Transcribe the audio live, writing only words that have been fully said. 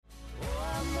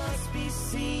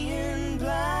seeing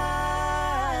blind.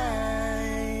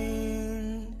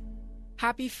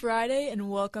 Happy Friday and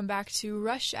welcome back to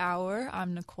Rush Hour.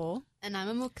 I'm Nicole. And I'm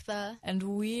Amukta. And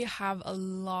we have a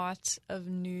lot of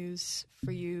news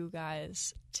for you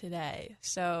guys today.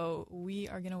 So we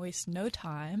are going to waste no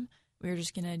time. We're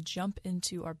just going to jump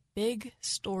into our big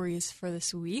stories for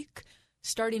this week.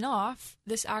 Starting off,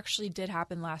 this actually did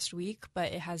happen last week,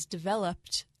 but it has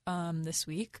developed this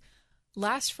week.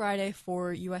 Last Friday,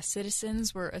 4 U.S.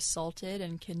 citizens were assaulted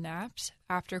and kidnapped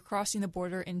after crossing the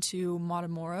border into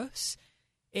Matamoros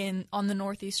on the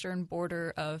northeastern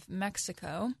border of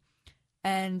Mexico.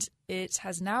 And it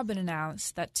has now been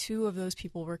announced that 2 of those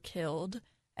people were killed,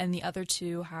 and the other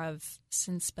 2 have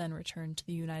since been returned to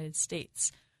the United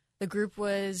States. The group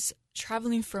was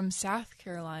traveling from South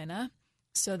Carolina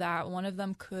so that one of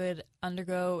them could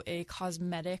undergo a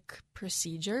cosmetic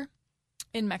procedure.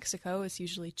 In Mexico, it's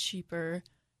usually cheaper.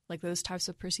 Like, those types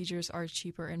of procedures are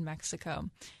cheaper in Mexico.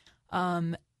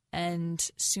 And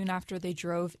soon after they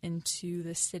drove into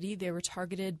the city, they were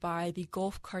targeted by the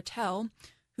Gulf Cartel,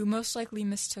 who most likely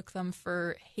mistook them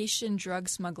for Haitian drug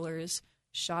smugglers,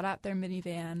 shot at their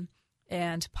minivan,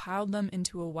 and piled them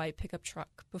into a white pickup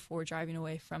truck before driving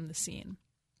away from the scene.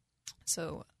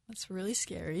 So that's really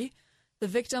scary. The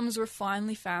victims were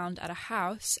finally found at a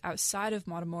house outside of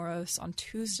Matamoros on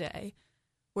Tuesday,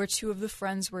 where 2 of the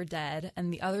friends were dead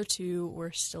and the other 2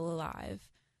 were still alive.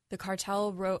 The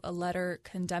cartel wrote a letter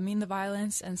condemning the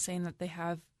violence and saying that they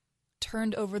have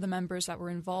turned over the members that were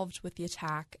involved with the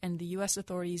attack, and the U.S.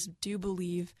 authorities do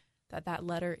believe that that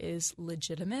letter is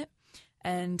legitimate.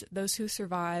 And those who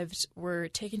survived were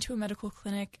taken to a medical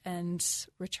clinic and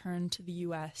returned to the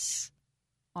U.S.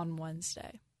 on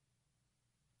Wednesday.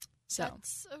 So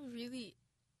that's a really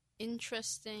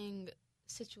interesting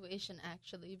situation,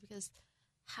 actually, because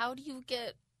how do you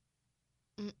get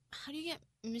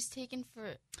mistaken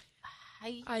for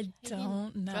I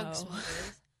don't know. Drug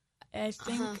smugglers?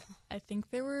 I think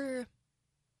they were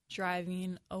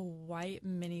driving a white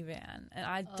minivan, and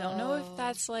I don't know if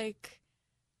that's like,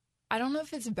 I don't know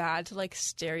if it's bad to like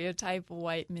stereotype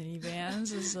white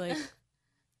minivans as like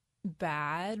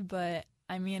bad, but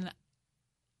I mean,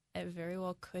 it very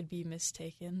well could be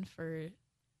mistaken for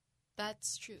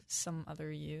that's true some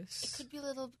other use. It could be a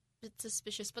little bit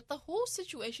suspicious, but the whole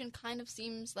situation kind of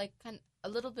seems like a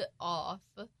little bit off.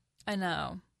 I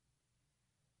know.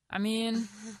 I mean,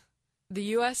 the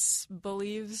U.S.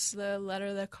 believes the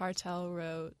letter the cartel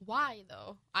wrote. Why,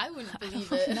 though? I wouldn't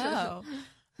believe it. No.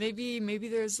 Maybe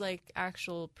there's, like,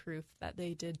 actual proof that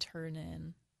they did turn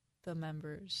in the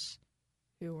members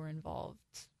who were involved.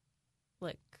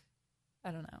 Like,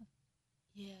 I don't know.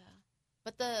 Yeah.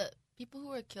 But the people who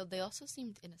were killed, they also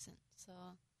seemed innocent, so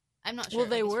I'm not sure. Well,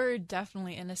 they were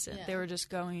definitely innocent. Yeah. They were just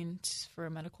going for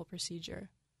a medical procedure.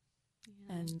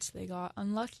 Yeah. And they got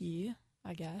unlucky,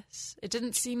 I guess. It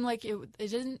didn't seem like it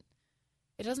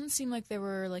doesn't seem like they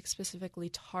were like specifically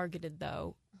targeted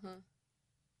though. Uh-huh.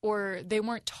 Or they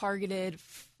weren't targeted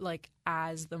like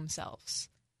as themselves.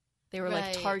 They were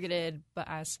like targeted but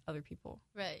as other people.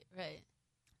 Right.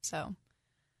 So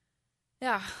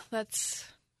yeah, that's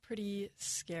pretty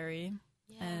scary.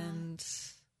 Yeah. And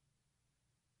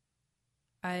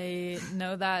I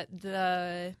know that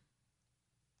the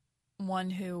one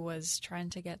who was trying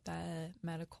to get the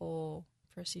medical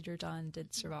procedure done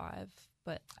did survive,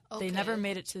 but they never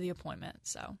made it to the appointment,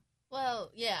 so.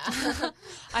 Well, yeah.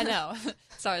 I know.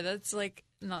 Sorry, that's like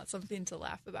not something to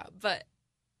laugh about, but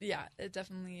yeah, it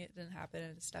didn't happen,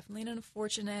 and it's definitely an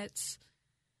unfortunate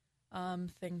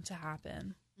thing to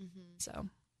happen. Mm-hmm. So,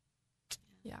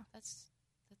 yeah. That's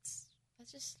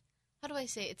just, how do I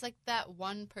say it? It's like that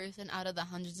one person out of the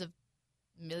hundreds of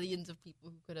millions of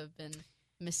people who could have been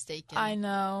mistaken. I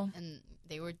know. And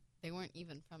they weren't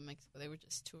even from Mexico. They were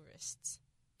just tourists.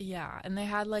 Yeah, and they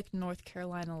had like North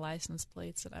Carolina license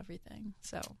plates and everything.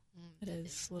 So it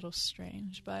is a little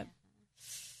strange, but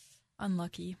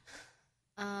unlucky.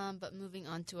 But moving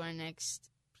on to our next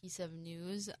piece of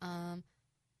news.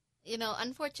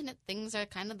 Unfortunate things are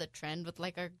kind of the trend with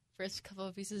like our first couple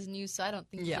of pieces of news, so I don't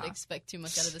think you should expect too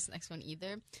much out of this next one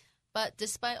either. But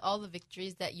despite all the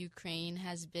victories that Ukraine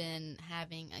has been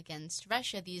having against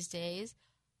Russia these days,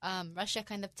 Russia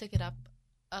kind of took it up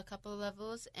a couple of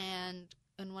levels, and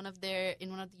in one of the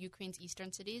Ukraine's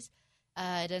eastern cities,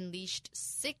 it unleashed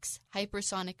 6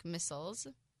 hypersonic missiles,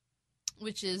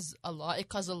 which is a lot. It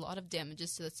caused a lot of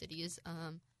damages to the cities.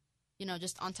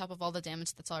 Just on top of all the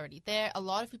damage that's already there. A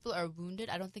lot of people are wounded.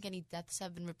 I don't think any deaths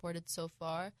have been reported so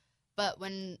far. But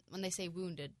when they say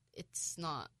wounded, it's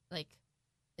not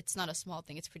a small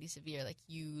thing. It's pretty severe. Like,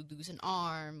 you lose an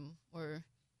arm or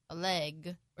a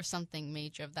leg or something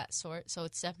major of that sort. So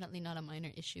it's definitely not a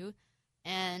minor issue.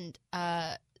 And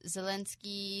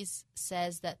Zelensky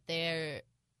says that their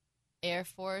Air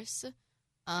Force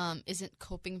isn't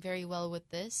coping very well with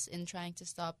this in trying to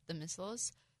stop the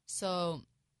missiles. So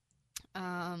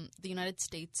the United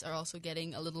States are also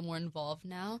getting a little more involved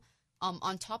now.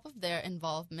 On top of their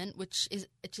involvement, which is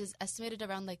estimated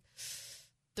around like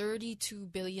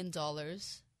 $32 billion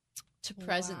to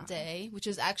present day, which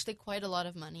is actually quite a lot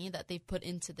of money that they've put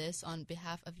into this on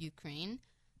behalf of Ukraine.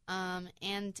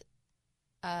 And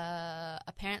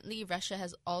apparently Russia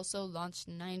has also launched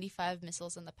 95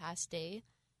 missiles in the past day.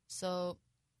 So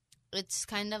it's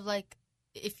kind of like,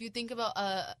 if you think about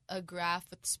a graph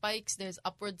with spikes, there's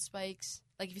upward spikes.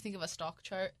 Like if you think of a stock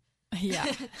chart.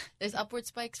 Yeah. There's upward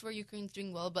spikes where Ukraine's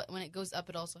doing well, but when it goes up,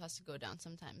 it also has to go down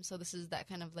sometimes. So this is that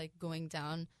kind of like going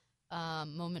down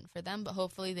moment for them, but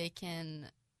hopefully they can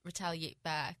retaliate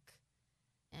back.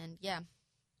 And yeah.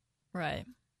 Right.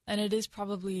 And it is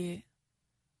probably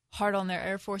hard on their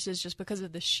air forces just because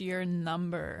of the sheer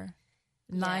number.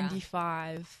 Yeah.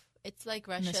 95. It's like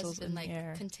Russia's been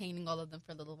like containing all of them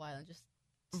for a little while and just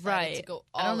right. to go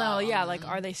all I don't know. Yeah, like them.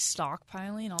 Are they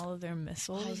stockpiling all of their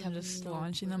missiles and just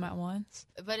launching them at once?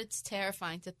 But it's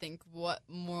terrifying to think what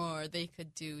more they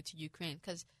could do to Ukraine,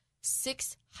 because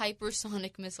 6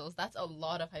 hypersonic missiles, that's a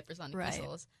lot of hypersonic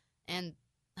missiles. And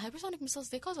hypersonic missiles,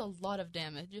 they cause a lot of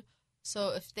damage.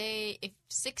 So if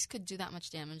 6 could do that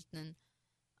much damage, then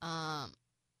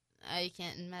I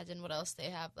can't imagine what else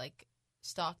they have like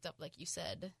stocked up, like you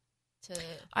said.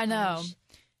 I know.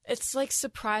 It's like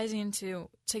surprising to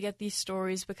get these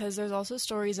stories, because there's also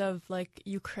stories of like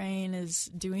Ukraine is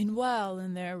doing well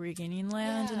and they're regaining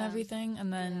land and everything,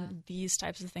 and then these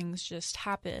types of things just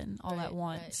happen all at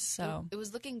once. Right. So it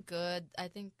was looking good. I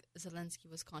think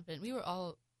Zelensky was confident. We were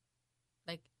all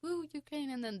like, "Woo, Ukraine!"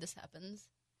 and then this happens.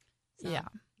 So. Yeah.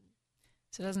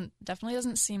 So it definitely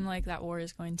doesn't seem like that war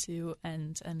is going to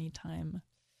end anytime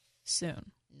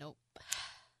soon. Nope.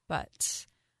 But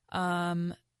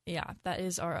yeah, that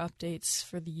is our updates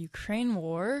for the Ukraine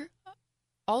war.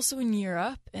 Also in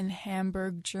Europe, in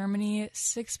Hamburg, Germany,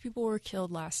 6 people were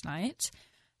killed last night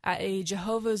at a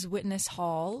Jehovah's Witness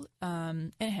hall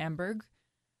in Hamburg.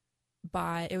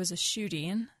 It was a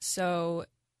shooting.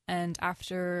 And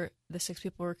after the 6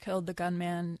 people were killed, the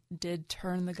gunman did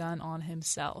turn the gun on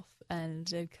himself and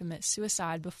did commit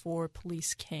suicide before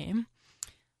police came.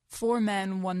 4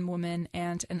 men, 1 woman,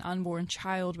 and an unborn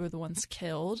child were the ones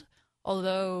killed.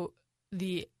 Although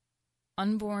the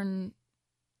unborn,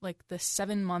 like the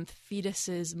 7-month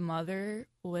fetus's mother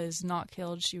was not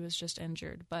killed, she was just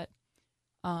injured. But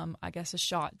I guess a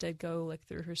shot did go like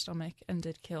through her stomach and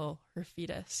did kill her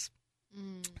fetus.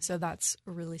 So that's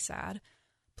really sad.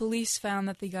 Police found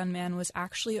that the gunman was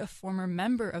actually a former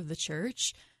member of the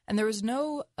church, and there was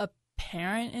no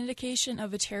apparent indication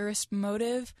of a terrorist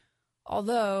motive,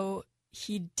 although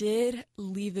he did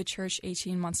leave the church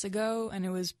 18 months ago, and it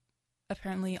was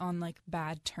apparently on like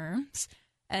bad terms.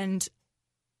 And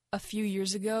a few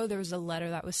years ago, there was a letter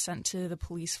that was sent to the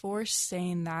police force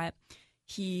saying that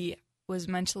he was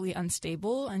mentally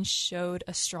unstable and showed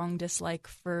a strong dislike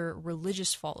for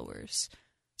religious followers.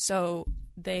 So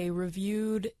they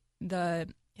reviewed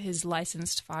his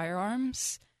licensed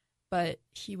firearms, but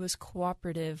he was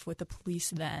cooperative with the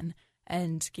police then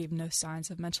and gave no signs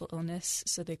of mental illness,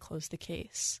 so they closed the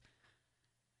case.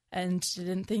 And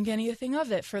didn't think anything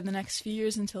of it for the next few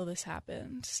years until this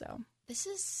happened. So this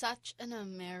is such an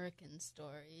American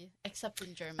story, except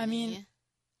in Germany. I mean,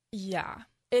 yeah,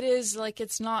 it is. Like,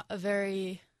 it's not a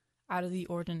very out of the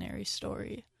ordinary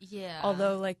story. Yeah.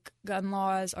 Although, like, gun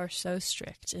laws are so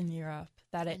strict in Europe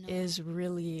that it is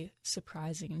really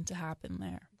surprising to happen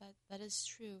there. That is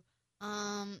true.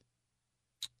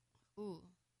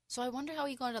 So I wonder how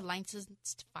he got a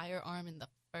licensed firearm in the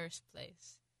first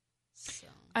place. So,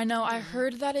 I know. I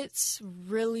heard that it's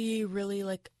really, really,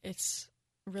 it's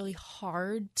really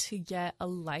hard to get a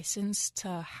license to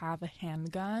have a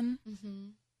handgun. Mm-hmm.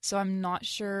 So I'm not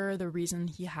sure the reason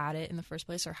he had it in the first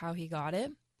place or how he got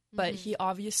it. But he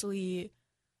obviously,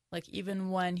 like,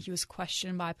 even when he was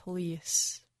questioned by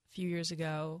police a few years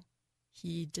ago,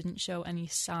 he didn't show any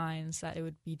signs that it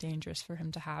would be dangerous for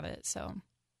him to have it. So,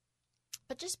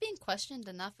 but just being questioned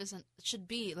enough should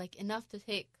be like enough to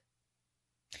take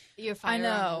your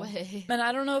firearm away. And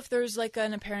I don't know if there's like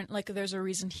an apparent, like there's a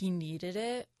reason he needed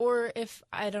it, or if,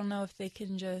 I don't know if they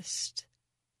can just,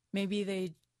 maybe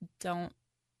they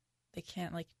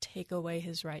can't like take away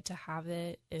his right to have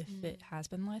it if it has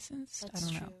been licensed. That's I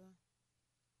don't know. True.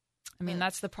 I mean,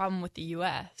 that's the problem with the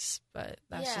U.S., but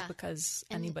that's just because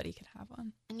anybody can have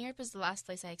one. And Europe is the last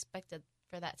place I expected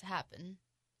for that to happen.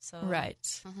 So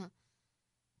Right.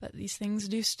 But these things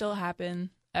do still happen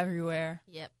everywhere.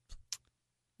 Yep.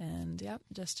 And yep,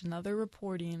 just another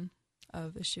reporting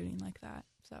of a shooting like that.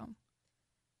 So,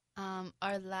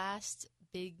 our last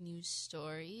big news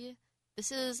story.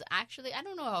 This is actually, I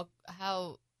don't know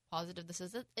how positive this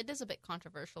is. It is a bit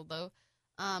controversial though.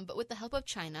 But with the help of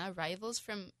China, rivals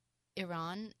from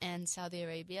Iran and Saudi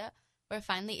Arabia were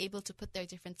finally able to put their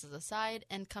differences aside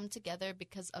and come together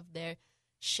because of their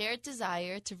shared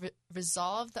desire to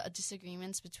resolve the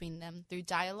disagreements between them through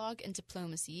dialogue and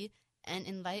diplomacy, and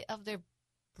in light of their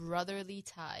brotherly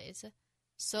ties.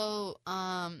 So,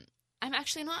 I'm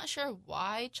actually not sure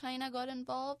why China got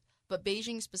involved, but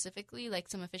Beijing specifically, like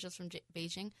some officials from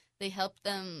Beijing, they helped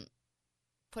them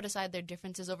put aside their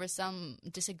differences over some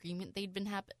disagreement they'd been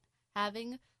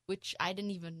having, which I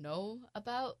didn't even know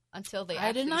about until they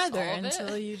I didn't either solved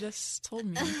until you just told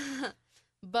me.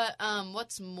 But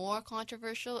what's more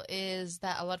controversial is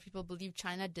that a lot of people believe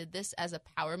China did this as a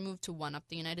power move to one-up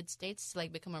the United States, to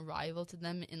like become a rival to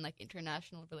them in like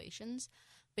international relations.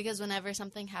 Because whenever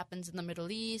something happens in the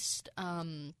Middle East,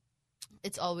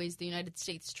 it's always the United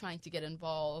States trying to get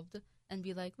involved and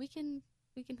be like, we can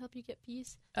help you get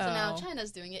peace. So now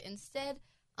China's doing it instead.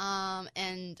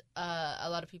 And a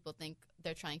lot of people think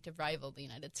they're trying to rival the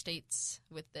United States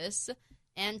with this.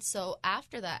 And so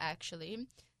after that, actually,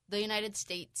 the United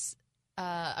States,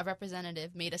 a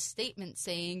representative made a statement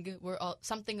saying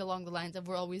something along the lines of,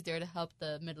 we're always there to help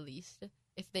the Middle East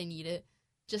if they need it.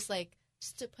 Just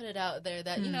to put it out there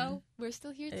that, we're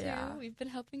still here too. Yeah. We've been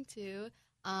helping too.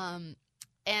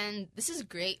 And this is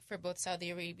great for both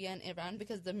Saudi Arabia and Iran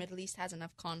because the Middle East has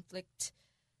enough conflict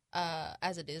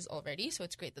as it is already. So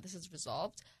it's great that this is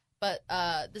resolved. But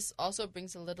this also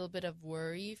brings a little bit of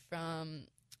worry from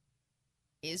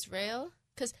Israel,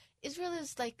 because Israel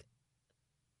is like,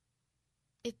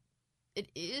 it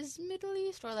is Middle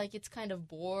East, or like it's kind of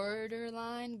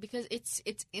borderline, because it's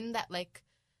in that like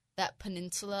that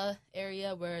peninsula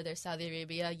area where there's Saudi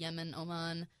Arabia, Yemen,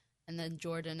 Oman, and then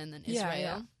Jordan, and then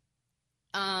Israel.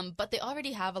 Yeah. But they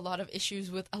already have a lot of issues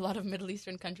with a lot of Middle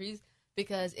Eastern countries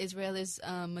because Israel is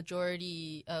a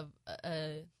majority of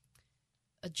a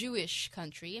Jewish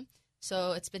country,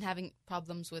 so it's been having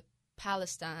problems with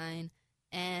Palestine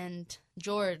and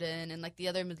Jordan and like the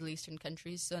other Middle Eastern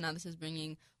countries. So now this is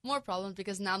bringing more problems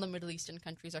because now the Middle Eastern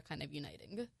countries are kind of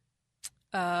uniting.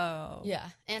 Oh. Yeah.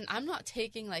 And I'm not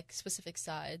taking like specific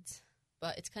sides,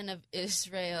 but it's kind of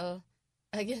Israel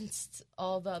against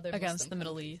all the other against Muslim the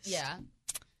Middle countries. East. Yeah.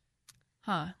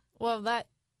 Huh. Well,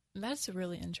 that's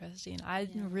really interesting. I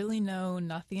really know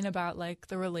nothing about like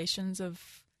the relations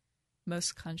of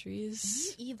most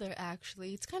countries. Me either,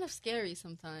 actually. It's kind of scary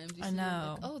sometimes. I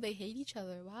know. Like, oh, they hate each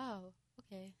other. Wow.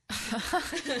 Okay.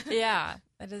 Yeah,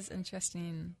 that is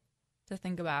interesting to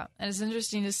think about. And it's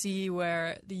interesting to see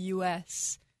where the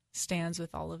U.S. stands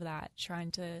with all of that, trying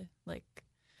to like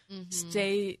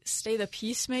stay the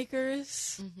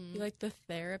peacemakers, be like the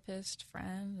therapist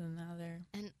friend, and now they're...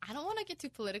 And I don't want to get too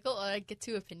political or get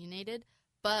too opinionated,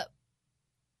 but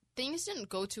things didn't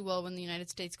go too well when the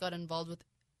United States got involved with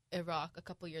Iraq a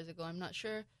couple years ago. I'm not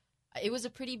sure. It was a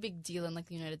pretty big deal in like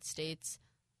the United States,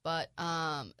 but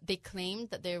they claimed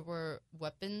that there were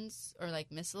weapons or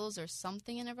like missiles or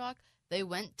something in Iraq. They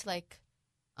went to like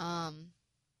not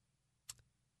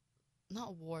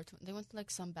war. They went to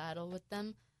like some battle with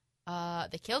them.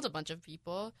 They killed a bunch of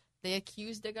people. They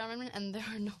accused the government, and there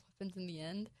are no weapons in the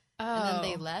end. Oh. And then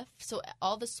they left. So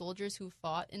all the soldiers who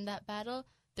fought in that battle,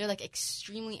 they're like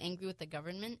extremely angry with the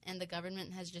government, and the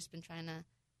government has just been trying to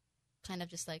kind of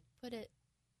just like put it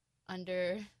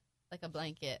under like a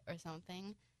blanket or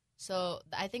something. So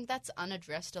I think that's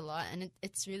unaddressed a lot, and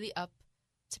it's really up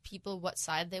to people what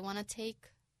side they want to take.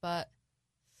 But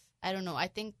I don't know. I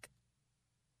think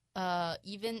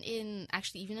even in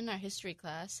our history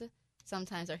class,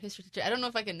 sometimes our history teacher, I don't know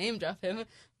if I can name drop him,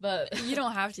 but you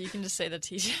don't have to. You can just say the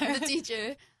teacher. The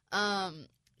teacher,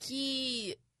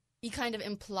 he kind of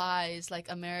implies like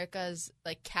America's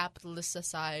like capitalist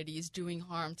society is doing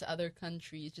harm to other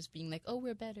countries, just being like, oh,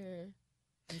 we're better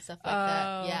and stuff like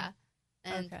that. Yeah.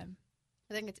 And okay.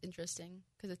 I think it's interesting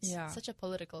because it's such a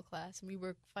political class, and we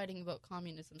were fighting about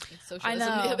communism and socialism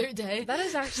the other day. That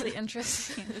is actually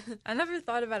interesting. I never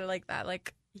thought about it like that.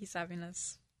 Like he's having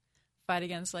us fight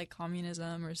against like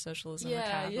communism or socialism or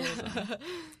capitalism. Yeah.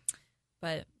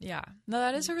 But yeah, no,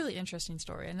 that is a really interesting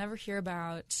story. I never hear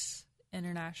about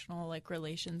international like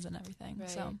relations and everything, right.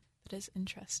 So it is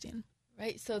interesting.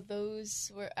 Right, so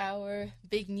those were our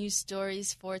big news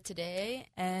stories for today.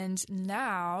 And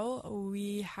now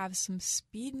we have some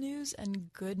speed news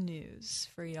and good news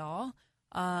for y'all.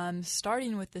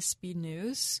 Starting with the speed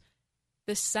news,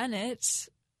 The Senate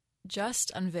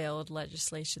just unveiled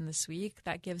legislation this week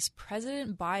that gives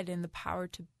President Biden the power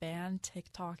to ban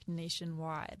TikTok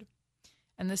nationwide.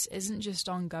 And this isn't just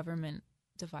on government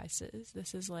devices.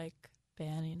 This is like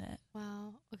banning it.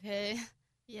 Wow. Okay.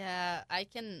 Yeah, I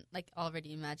can like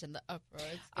already imagine the uproar.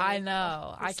 I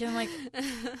know. I can like.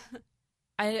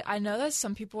 I know that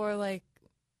some people are like,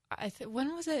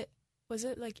 when was it? Was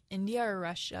it like India or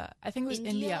Russia? I think it was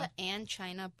India and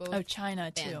China both. Oh, China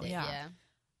too. Yeah.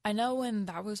 I know when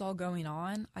that was all going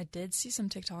on, I did see some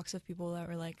TikToks of people that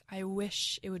were like, I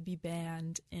wish it would be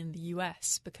banned in the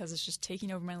US because it's just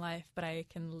taking over my life, but I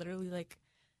can literally like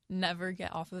never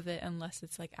get off of it unless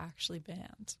it's like actually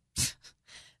banned.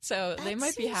 So they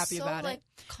might be happy about it.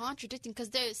 Contradicting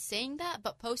because they're saying that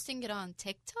but posting it on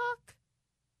TikTok?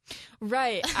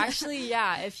 Right. Actually,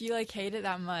 yeah. If you like hate it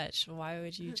that much, why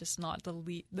would you just not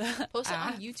delete the post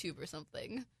app? It on YouTube or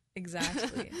something?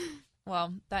 Exactly.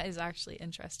 Well, that is actually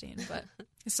interesting, but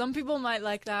some people might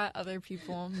like that. Other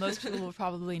people, most people will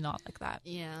probably not like that.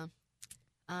 Yeah.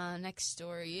 Next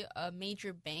story. A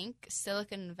major bank,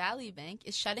 Silicon Valley Bank,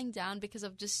 is shutting down because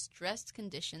of distressed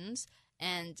conditions.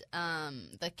 And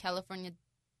the California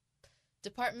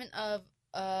Department of,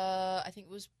 I think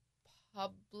it was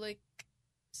Public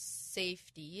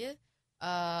Safety,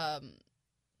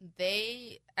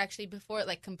 they actually, before it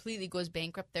like completely goes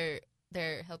bankrupt,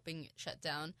 they're helping shut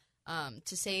down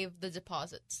to save the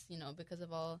deposits, you know, because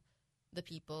of all the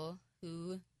people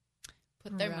who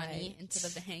put their money into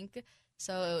the bank.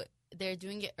 So they're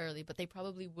doing it early, but they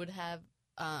probably would have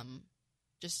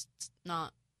just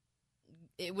not.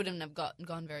 It wouldn't have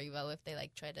gone very well if they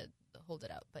like tried to hold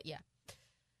it out. But yeah.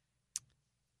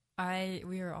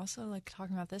 We were also like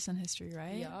talking about this in history,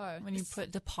 right? We are. When you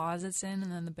put deposits in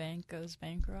and then the bank goes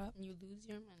bankrupt. You lose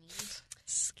your money.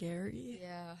 Scary.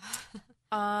 Yeah.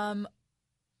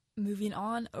 Moving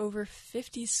on, over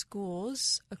 50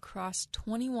 schools across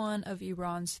 21 of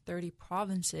Iran's 30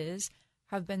 provinces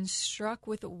have been struck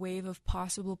with a wave of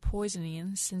possible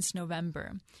poisoning since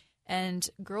November. And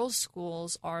girls'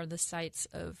 schools are the sites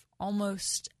of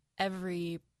almost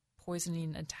every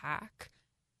poisoning attack.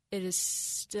 It is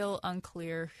still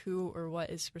unclear who or what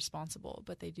is responsible,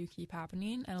 but they do keep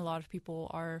happening, and a lot of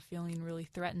people are feeling really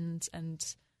threatened and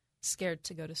scared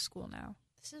to go to school now.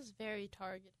 This is very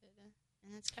targeted,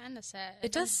 and it's kind of sad.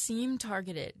 It does seem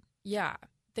targeted. Yeah.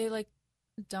 They,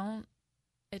 don't...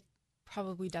 It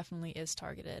probably definitely is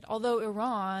targeted. Although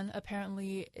Iran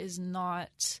apparently is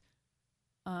not...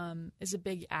 is a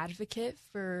big advocate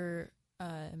for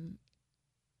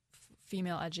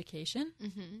female education.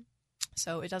 Mm-hmm.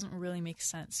 So it doesn't really make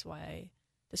sense why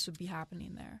this would be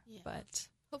happening there. Yeah. But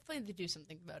hopefully they do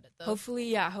something about it, though.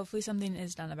 Hopefully something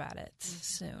is done about it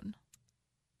soon.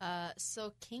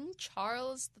 So King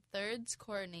Charles III's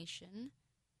coronation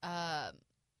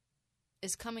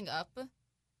is coming up.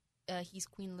 He's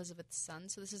Queen Elizabeth's son,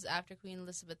 so this is after Queen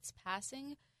Elizabeth's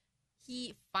passing.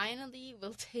 He finally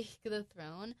will take the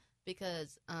throne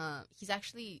because he's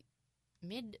actually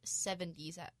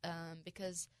mid-70s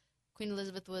because Queen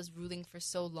Elizabeth was ruling for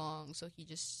so long, so he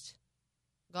just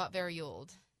got very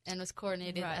old and was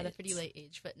coronated at a pretty late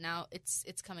age. But now it's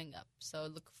coming up, so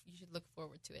you should look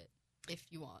forward to it if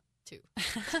you want to.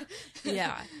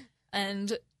 Yeah.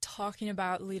 And talking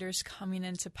about leaders coming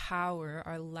into power,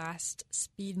 our last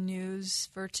speed news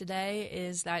for today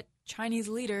is that Chinese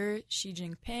leader Xi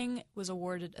Jinping was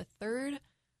awarded a third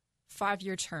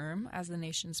 5-year term as the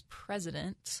nation's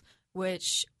president,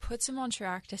 which puts him on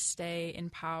track to stay in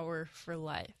power for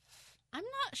life. I'm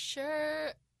not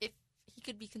sure if he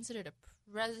could be considered a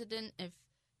president if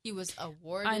he was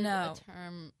awarded a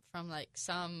term from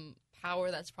some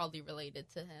power that's probably related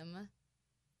to him.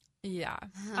 Yeah,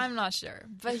 I'm not sure.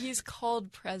 But he's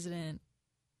called president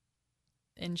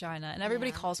in China, and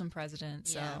everybody calls him president,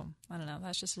 so I don't know.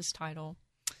 That's just his title.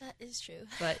 That is true.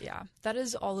 But yeah, that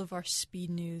is all of our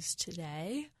speed news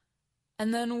today.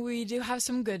 And then we do have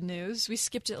some good news. We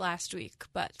skipped it last week,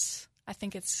 but I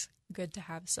think it's good to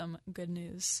have some good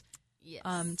news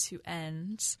to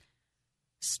end.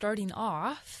 Starting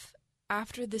off,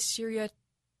 after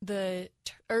the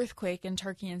earthquake in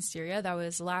Turkey and Syria, that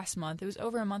was last month. It was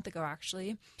over a month ago,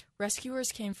 actually.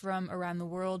 Rescuers came from around the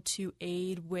world to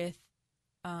aid with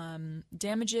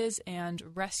damages and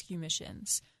rescue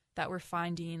missions that were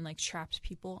finding trapped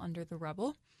people under the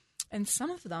rubble. And some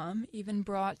of them even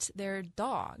brought their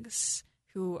dogs,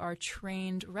 who are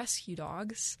trained rescue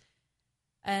dogs.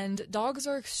 And dogs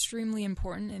are extremely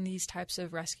important in these types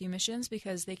of rescue missions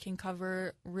because they can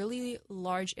cover really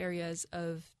large areas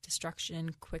of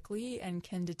destruction quickly and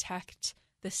can detect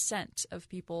the scent of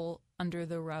people under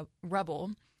the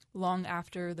rubble long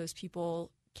after those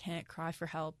people can't cry for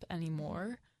help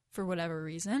anymore for whatever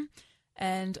reason.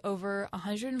 And over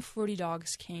 140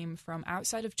 dogs came from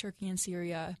outside of Turkey and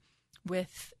Syria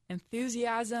with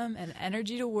enthusiasm and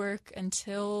energy to work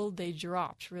until they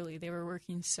dropped, really. They were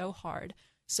working so hard.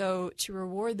 So to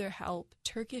reward their help,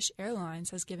 Turkish Airlines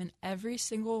has given every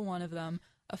single one of them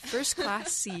a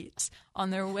first-class seat on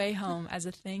their way home as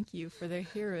a thank you for their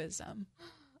heroism.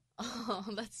 Oh,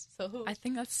 that's so... I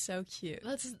think that's so cute.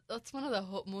 That's one of the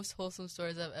most wholesome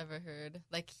stories I've ever heard,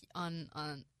 like on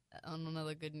one of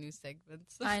the good news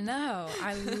segments. I know.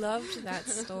 I loved that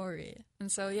story.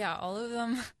 And so, yeah, all of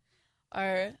them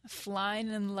are flying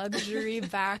in luxury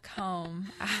back home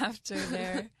after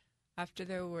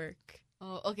their work.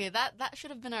 Oh, okay. That should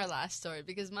have been our last story,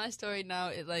 because my story now,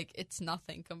 it's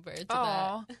nothing compared to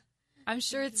that. I'm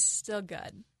sure it's still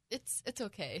good. It's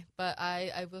okay, but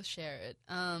I will share it.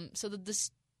 So the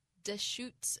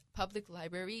Deschutes Public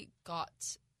Library got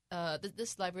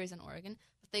this library is in Oregon,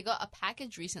 but they got a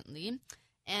package recently,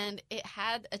 and it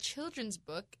had a children's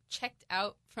book checked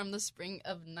out from the spring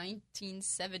of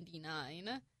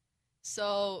 1979.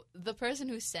 So the person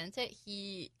who sent it,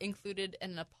 he included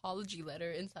an apology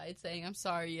letter inside saying, "I'm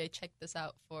sorry, I checked this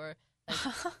out for like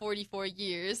 44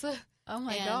 years." Oh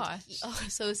my gosh! He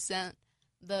also sent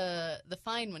the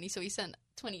fine money, so he sent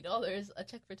 $20, a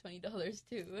check for $20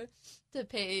 too, to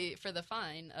pay for the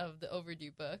fine of the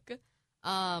overdue book.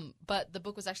 But the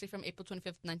book was actually from April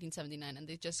 25th, 1979, and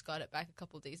they just got it back a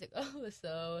couple days ago.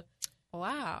 So,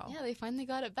 wow. Yeah, they finally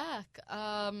got it back.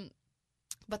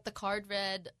 But the card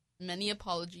read, "Many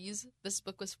apologies. This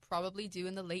book was probably due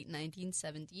in the late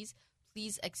 1970s.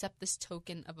 Please accept this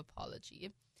token of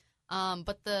apology."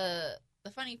 But the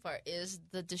funny part is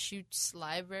the Deschutes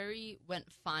Library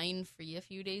went fine-free a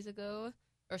few years ago.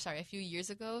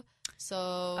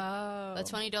 So the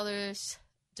 $20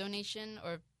 donation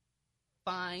or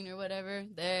fine or whatever,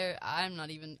 I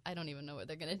don't even know what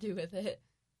they're going to do with it.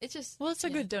 It's just... Well, it's a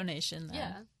good donation then.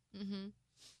 Yeah. Mm-hmm.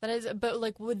 That is, but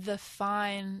like, would the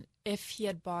fine, if he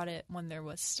had bought it when there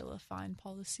was still a fine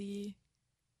policy,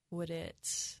 would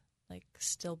it like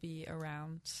still be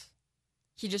around?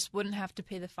 He just wouldn't have to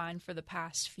pay the fine for the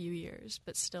past few years,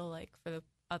 but still like for the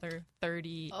other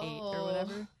 38 or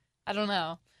whatever. I don't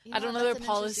know. Yeah, I don't know their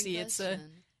policy. It's a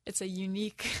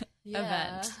unique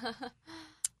event.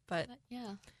 But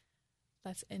yeah.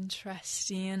 That's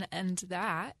interesting. And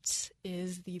that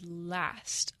is the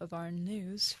last of our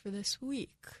news for this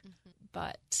week. Mm-hmm.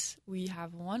 But we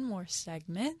have one more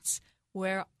segment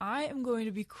where I am going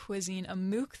to be quizzing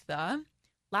Amukta.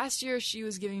 Last year, she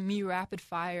was giving me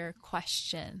rapid-fire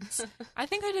questions. I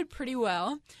think I did pretty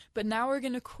well, but now we're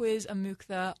going to quiz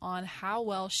Amukta on how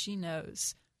well she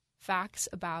knows facts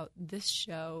about this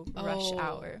show, Rush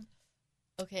Hour.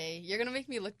 Okay, you're going to make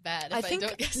me look bad if I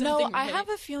don't get something No, right. I have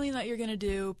a feeling that you're going to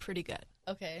do pretty good.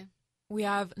 Okay. We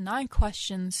have 9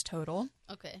 questions total.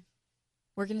 Okay.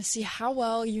 We're going to see how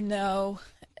well you know.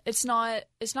 It's not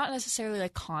necessarily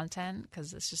like content,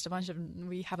 because it's just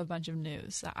we have a bunch of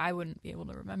news that I wouldn't be able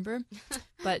to remember,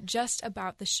 but just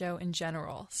about the show in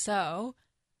general. So,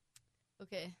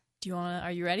 okay.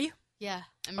 Are you ready? Yeah,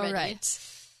 I'm ready. All right.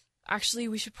 Actually,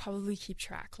 we should probably keep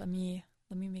track. Let me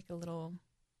make a little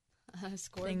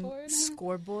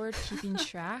scoreboard keeping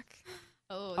track.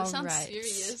 Oh, this sounds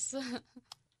serious.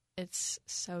 It's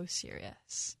so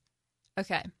serious.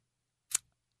 Okay.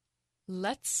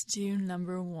 Let's do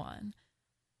number 1.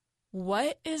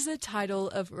 What is the title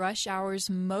of Rush Hour's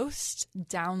most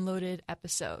downloaded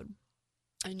episode?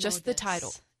 I know Just the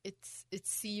title. It's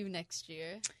See You Next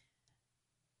Year.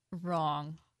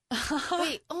 Wrong.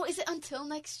 Wait, is it Until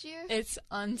Next Year? It's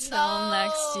Until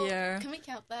Next Year. Can we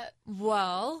count that?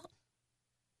 Well,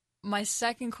 my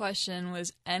second question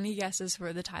was, any guesses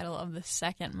for the title of the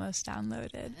second most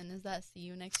downloaded? And is that See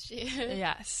You Next Year?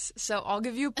 Yes. So I'll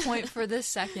give you a point for the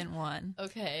second one.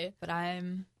 Okay. But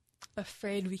I'm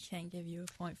afraid we can't give you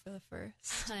a point for the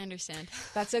first. I understand.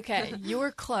 That's okay. You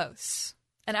were close.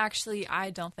 And actually,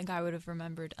 I don't think I would have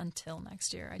remembered Until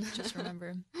Next Year. I just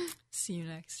remember See You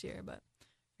Next Year. But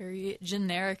very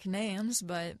generic names,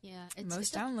 but yeah,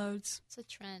 most downloads. It's a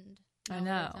trend. I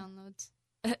know. Downloads.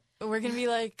 We're going to be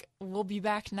like, we'll be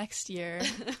back next year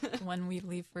when we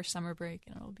leave for summer break,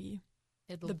 and it'll be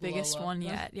the biggest one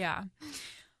yet. Yeah.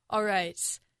 All right.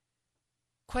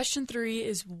 Question 3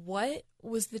 is, what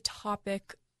was the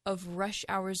topic of Rush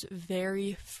Hour's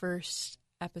very first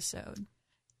episode?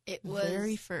 It was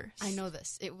very first. I know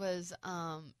this. It was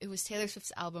Taylor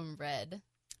Swift's album Red.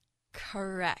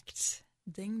 Correct.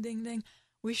 Ding, ding, ding.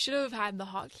 We should have had the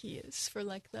hotkeys for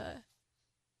like the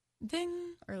ding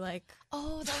or like.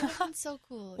 Oh, that would have been so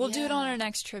cool. We'll do it on our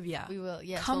next trivia. We will.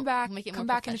 Yes. Come back. We'll make it come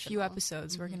more back in a few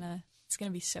episodes. Mm-hmm. It's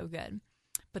gonna be so good.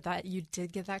 But that you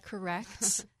did get that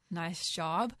correct. Nice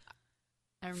job.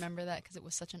 I remember that because it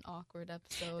was such an awkward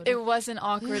episode. It was an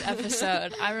awkward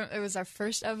episode. It was our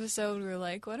first episode. We were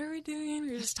like, what are we doing?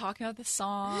 We were just talking about the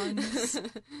songs.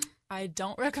 I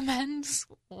don't recommend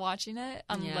watching it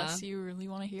unless you really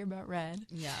want to hear about Red.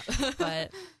 Yeah.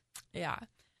 But, yeah.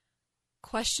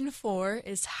 Question 4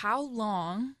 is how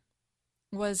long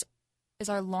is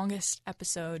our longest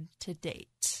episode to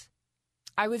date?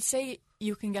 I would say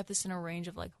you can get this in a range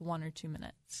of like 1 or 2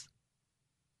 minutes.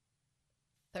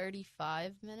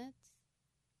 35 minutes?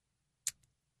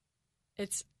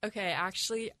 It's okay.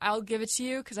 Actually, I'll give it to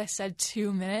you because I said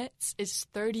 2 minutes. It's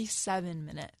 37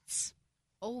 minutes.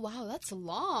 Oh, wow. That's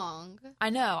long.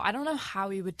 I know. I don't know how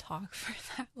we would talk for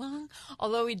that long.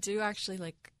 Although we do actually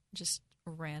like just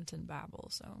rant and babble.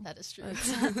 So that is true.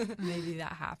 Maybe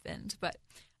that happened. But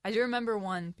I do remember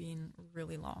one being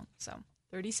really long. So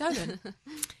 37.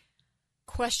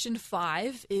 Question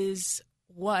 5 is,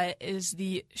 what is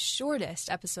the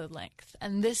shortest episode length?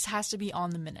 And this has to be on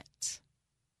the minute.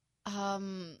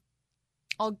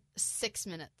 6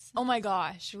 minutes. Oh my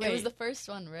gosh. Wait. It was the first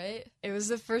one, right? It was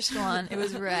the first one. It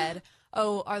was Red.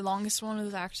 Oh, our longest one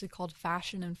was actually called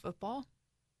Fashion and Football.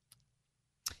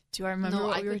 Do I remember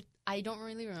what we were... I don't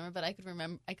really remember, but I could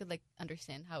remember. I could like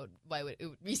understand why it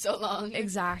would be so long.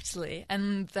 Exactly.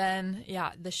 And then,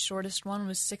 yeah, the shortest one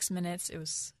was 6 minutes. It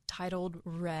was titled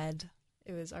Red.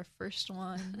 It was our first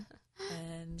one.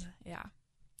 And, yeah.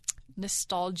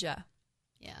 Nostalgia.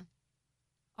 Yeah.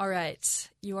 All right.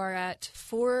 You are at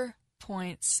 4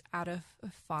 points out of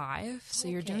 5. So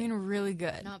you're doing really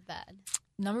good. Not bad.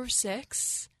 Number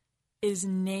 6 is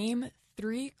name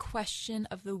 3 question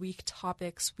of the week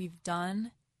topics we've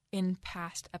done in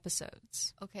past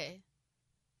episodes. Okay.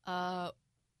 What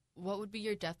would be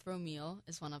your death row meal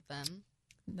is one of them.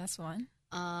 That's one.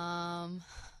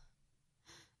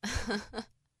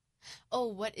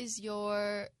 What is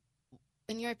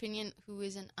in your opinion,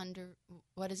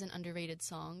 what is an underrated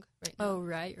song right now? Oh,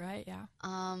 right, yeah.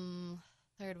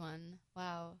 Third one.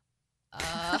 Wow.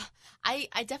 I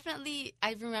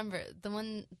remember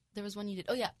there was one you did.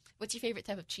 Oh yeah. What's your favorite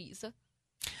type of cheese?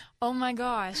 Oh my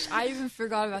gosh, I even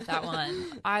forgot about that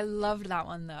one. I loved that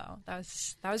one though. That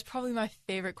was probably my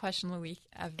favorite question of the week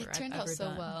ever. It turned out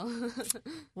so well.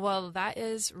 Well, that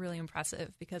is really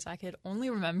impressive because I could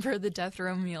only remember the death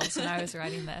row meals when I was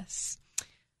writing this.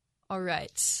 All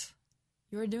right.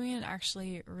 You were doing it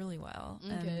actually really well.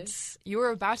 Okay. And you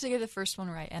were about to get the first one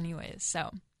right anyways,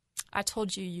 so I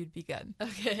told you you'd be good.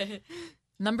 Okay.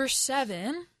 Number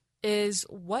 7 is,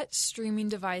 what streaming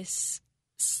device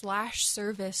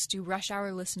 /service do Rush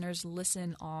Hour listeners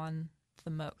listen on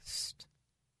the most?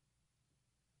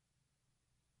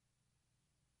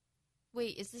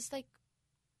 Wait, is this like...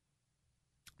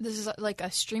 This is like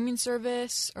a streaming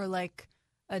service or like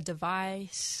a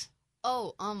device?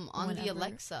 Oh, on whenever. The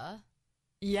Alexa.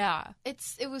 Yeah.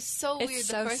 It was so weird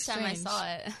the first time I saw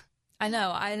it. I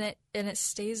know, and it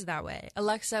stays that way.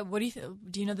 Alexa, what do you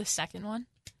do you know the second one?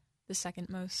 The second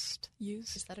most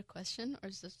used? Is that a question or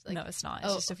is this like... No, it's not.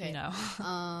 It's just okay. If you know.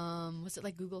 Was it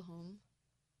like Google Home?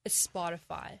 It's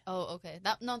Spotify. Oh, okay.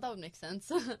 That would make sense.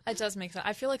 It does make sense.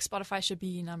 I feel like Spotify should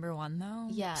be number 1 though.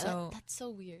 Yeah, that's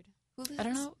so weird. I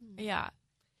don't know. Yeah.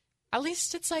 At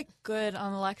least it's like good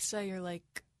on Alexa. You're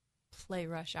like, play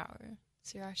Rush Hour.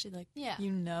 So you're actually like,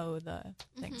 you know the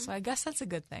thing. Mm-hmm. So I guess that's a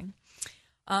good thing.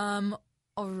 All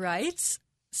right.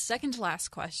 Second to last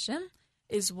question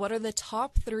is, what are the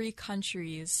top 3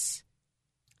 countries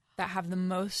that have the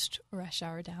most Rush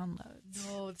Hour downloads?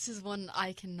 No, this is one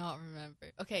I cannot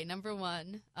remember. Okay, number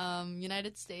 1,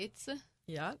 United States.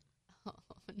 Yep. Oh,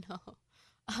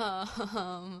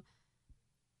 no.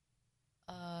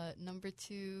 Number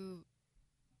 2,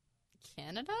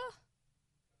 Canada?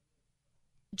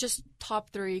 Just top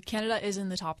 3. Canada is in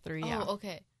the top 3, yeah. Oh,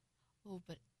 okay. Oh,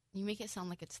 but you make it sound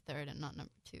like it's 3rd and not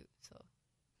number 2, so...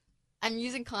 I'm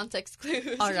using context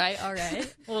clues. All right.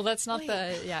 Well, that's not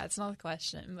it's not the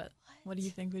question, but what do you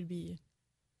think would be?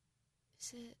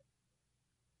 Is it?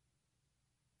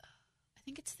 I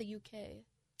think it's the UK.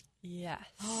 Yes.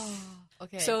 Oh,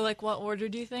 okay. So, like, what order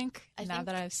do you think? I now think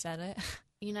that I've said it.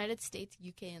 United States,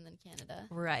 UK, and then Canada.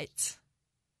 Right.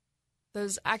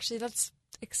 That's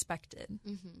expected.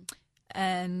 Mm-hmm.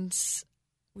 And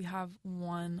we have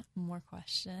one more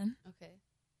question. Okay.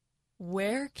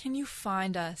 Where can you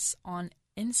find us on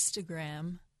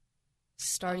Instagram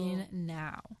starting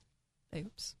now?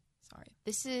 Oops. Sorry.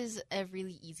 This is a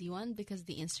really easy one because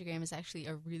the Instagram is actually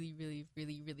a really, really,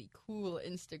 really, really cool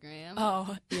Instagram.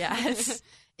 Oh, yes.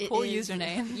 Cool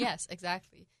username. Yes,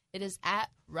 exactly. It is at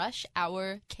Rush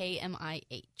Hour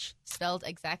KMIH, spelled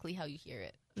exactly how you hear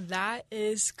it. That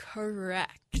is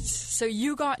correct. So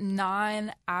you got 8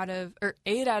 out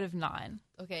of 9.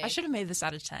 Okay. I should have made this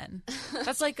out of 10.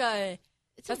 That's like a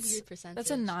weird percentage.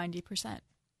 That's a 90%.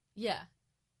 Yeah.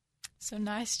 So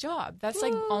nice job. That's Woo!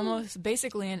 like almost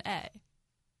basically an A.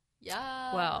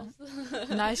 Yeah. Well,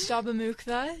 nice job,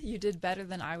 Amukta. You did better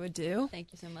than I would do.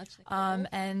 Thank you so much, Nicole.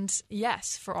 And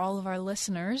yes, for all of our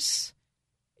listeners,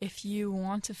 if you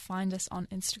want to find us on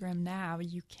Instagram now,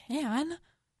 you can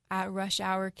at Rush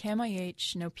Hour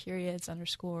KMIH, no periods,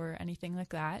 underscore, anything like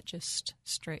that, just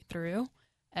straight through.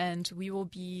 And we will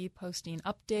be posting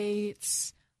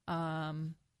updates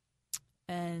and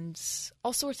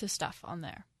all sorts of stuff on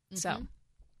there. Mm-hmm. So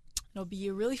it'll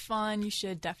be really fun. You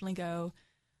should definitely go.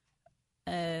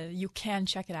 You can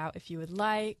check it out if you would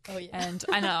like. Oh, yeah. And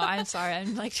I know, I'm sorry,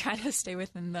 I'm like trying to stay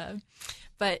within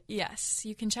but yes,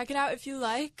 you can check it out if you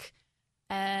like.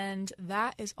 And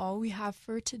that is all we have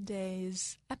for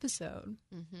today's episode.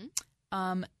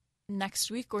 Mm-hmm.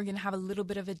 Next week, we're going to have a little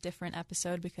bit of a different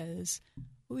episode because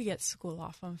we get school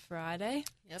off on Friday.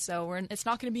 Yep. So it's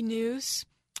not going to be news,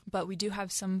 but we do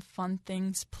have some fun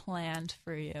things planned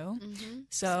for you. Mm-hmm.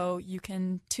 So you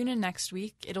can tune in next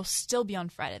week. It'll still be on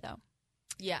Friday, though.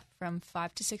 Yeah. From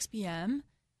 5 to 6 p.m.,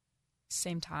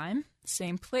 same time,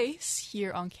 same place,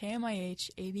 here on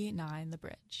KMIH 88.9 The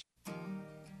Bridge.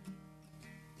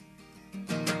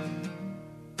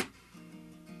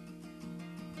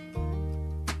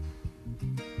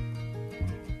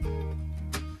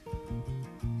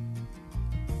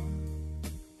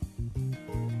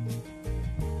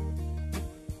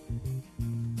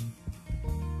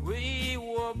 We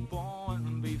were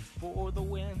born before the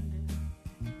wind,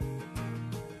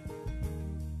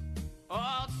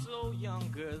 also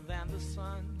younger than the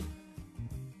sun.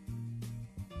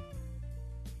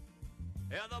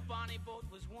 Yeah, the bonnie boat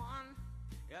was one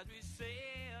as we sail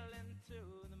into